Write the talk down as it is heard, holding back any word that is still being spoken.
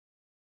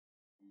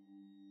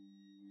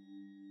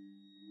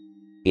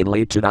In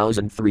late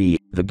 2003,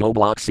 the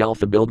Roblox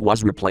alpha build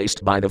was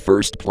replaced by the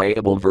first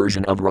playable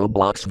version of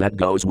Roblox that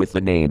goes with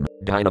the name,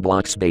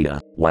 Roblox Beta.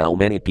 While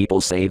many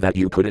people say that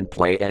you couldn't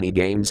play any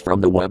games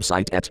from the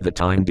website at the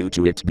time due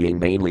to it being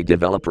mainly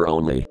developer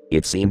only,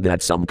 it seemed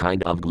that some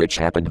kind of glitch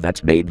happened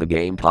that made the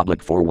game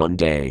public for one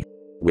day,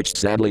 which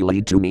sadly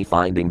led to me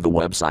finding the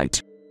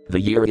website. The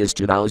year is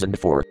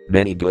 2004,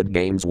 many good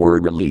games were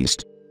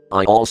released.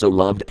 I also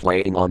loved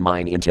playing on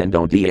my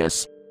Nintendo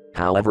DS.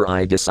 However,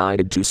 I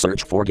decided to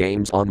search for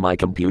games on my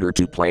computer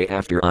to play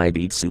after I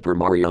beat Super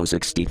Mario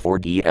 64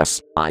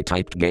 DS. I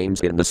typed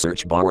games in the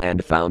search bar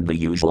and found the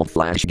usual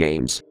Flash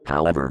games.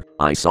 However,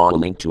 I saw a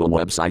link to a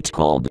website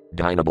called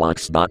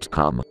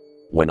Dynablox.com.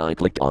 When I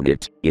clicked on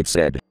it, it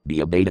said, "Be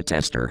a beta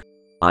tester."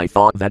 I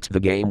thought that the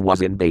game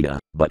was in beta,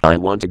 but I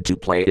wanted to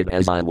play it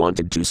as I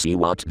wanted to see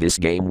what this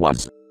game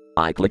was.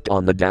 I clicked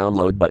on the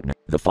download button.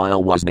 The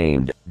file was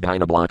named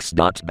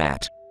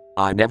Dynablox.bat.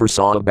 I never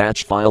saw a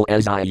batch file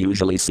as I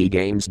usually see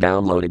games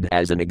downloaded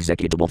as an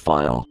executable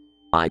file.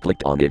 I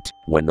clicked on it.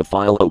 When the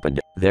file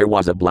opened, there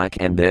was a black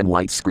and then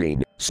white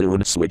screen,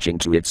 soon switching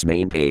to its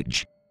main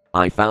page.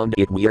 I found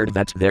it weird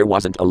that there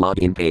wasn't a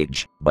login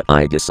page, but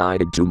I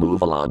decided to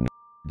move along.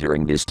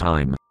 During this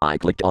time, I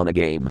clicked on a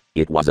game.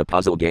 It was a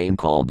puzzle game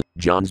called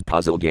John's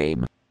Puzzle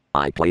Game.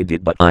 I played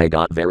it but I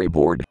got very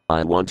bored.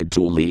 I wanted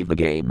to leave the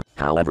game.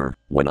 However,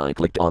 when I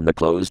clicked on the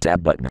close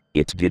tab button,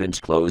 it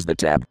didn't close the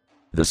tab.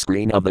 The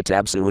screen of the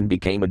tab soon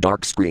became a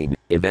dark screen,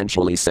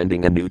 eventually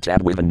sending a new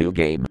tab with a new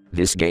game.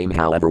 This game,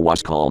 however,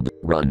 was called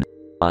Run.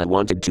 I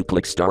wanted to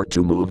click start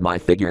to move my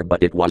figure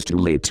but it was too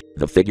late.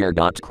 The figure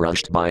got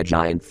crushed by a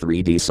giant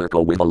 3D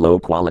circle with a low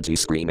quality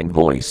screaming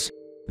voice.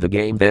 The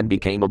game then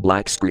became a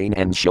black screen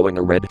and showing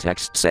a red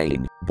text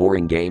saying,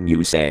 "Boring game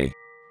you say."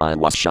 I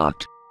was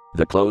shocked.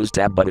 The close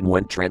tab button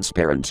went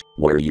transparent,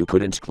 where you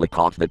couldn't click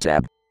off the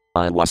tab.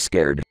 I was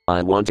scared.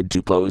 I wanted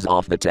to close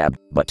off the tab,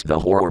 but the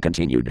horror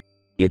continued.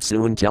 It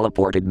soon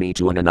teleported me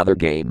to another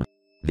game.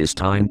 This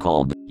time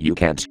called You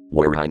Can't,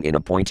 where I'm in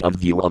a point of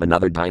view of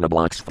another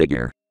Dynablox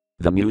figure.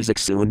 The music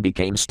soon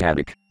became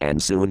static,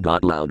 and soon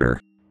got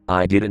louder.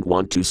 I didn't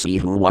want to see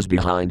who was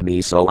behind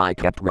me so I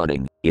kept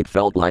running. It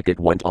felt like it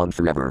went on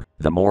forever.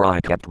 The more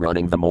I kept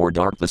running the more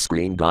dark the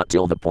screen got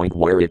till the point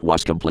where it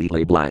was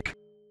completely black.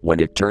 When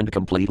it turned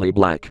completely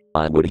black,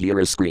 I would hear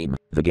a scream.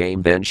 The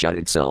game then shut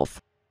itself.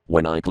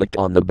 When I clicked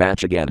on the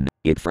batch again,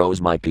 it froze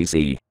my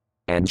PC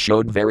and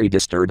showed very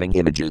disturbing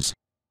images.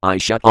 I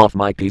shut off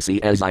my PC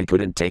as I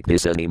couldn't take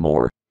this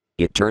anymore.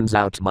 It turns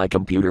out my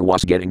computer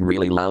was getting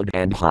really loud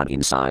and hot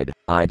inside.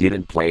 I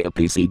didn't play a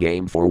PC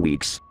game for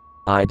weeks.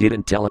 I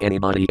didn't tell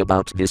anybody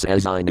about this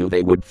as I knew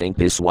they would think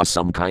this was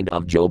some kind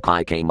of joke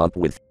I came up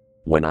with.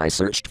 When I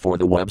searched for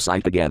the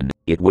website again,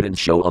 it wouldn't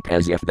show up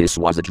as if this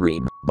was a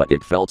dream, but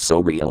it felt so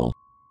real.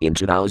 In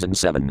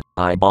 2007,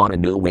 I bought a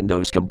new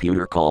Windows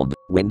computer called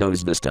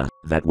Windows Vista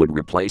that would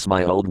replace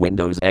my old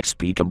Windows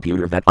XP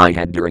computer that I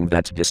had during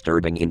that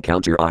disturbing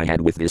encounter I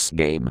had with this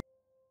game.